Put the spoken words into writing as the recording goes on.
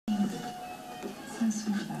so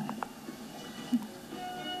sweet about it.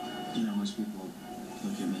 You know, most people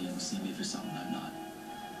look at me and see me for someone I'm not.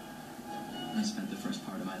 I spent the first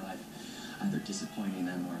part of my life either disappointing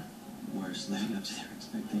them or worse, living up to their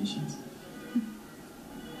expectations.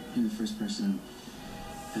 You're the first person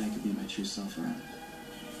that I could be my true self around.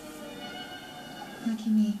 Lucky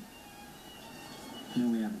me. You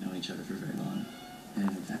know, we haven't known each other for very long, and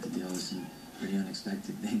we've had to deal with some pretty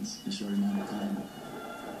unexpected things in a short amount of time.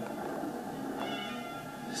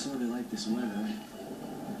 Sort of like this weather.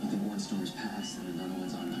 You think one storm's passed and another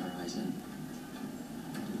one's on the horizon.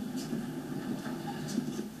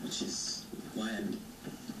 Which is why I'm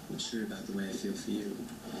sure about the way I feel for you.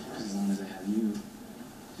 Because as long as I have you,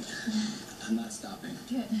 I'm not stopping.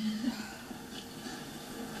 Good.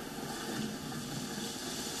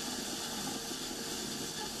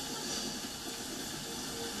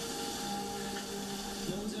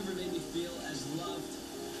 No one's ever made me feel as loved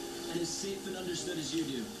and as safe and understood as you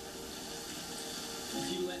do. If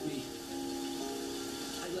you let me,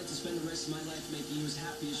 I'd like to spend the rest of my life making you as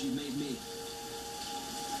happy as you've made me.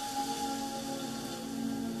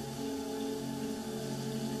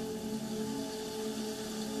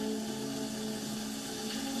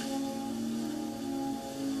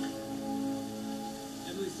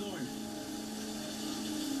 Thorne,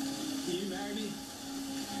 will you marry me?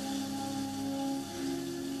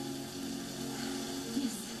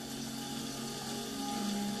 Yes.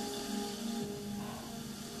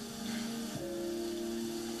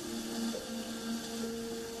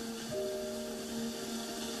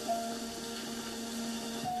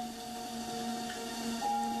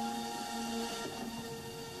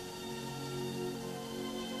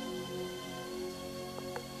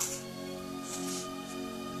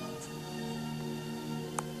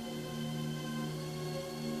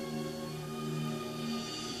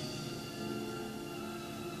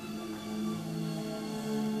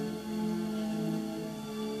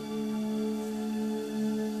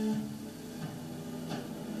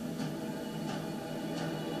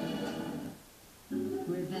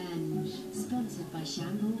 Sponsored by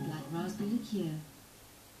Shamrock Black Raspberry Liqueur.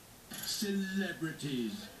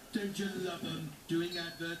 Celebrities. Don't you love them? Doing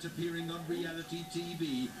adverts, appearing on reality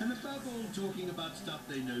TV, and above all talking about stuff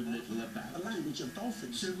they know little about. The language of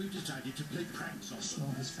dolphins. So we've decided to play pranks on them.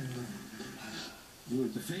 Small his finger.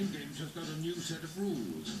 The Fame Games has got a new set of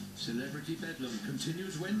rules. Celebrity Bedlam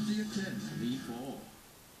continues Wednesday at 10 on E4.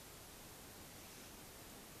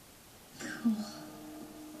 Cool.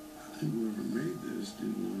 Whoever made this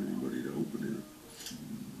didn't want anybody to open it.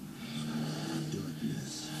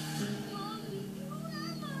 Darkness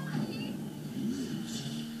lives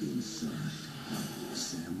inside.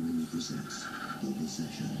 Sam Raimi presents The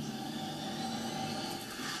Possession.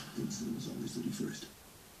 Vincent was always looking first.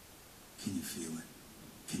 Can you feel it?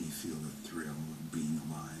 Can you feel the thrill of being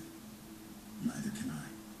alive? Neither can I.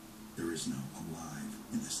 There is no alive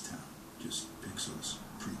in this town. Just pixels,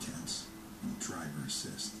 pretense, and driver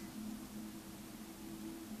assist.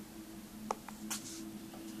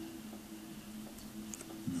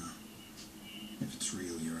 No. If it's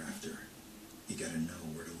real you're after, you gotta know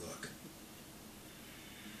where to look.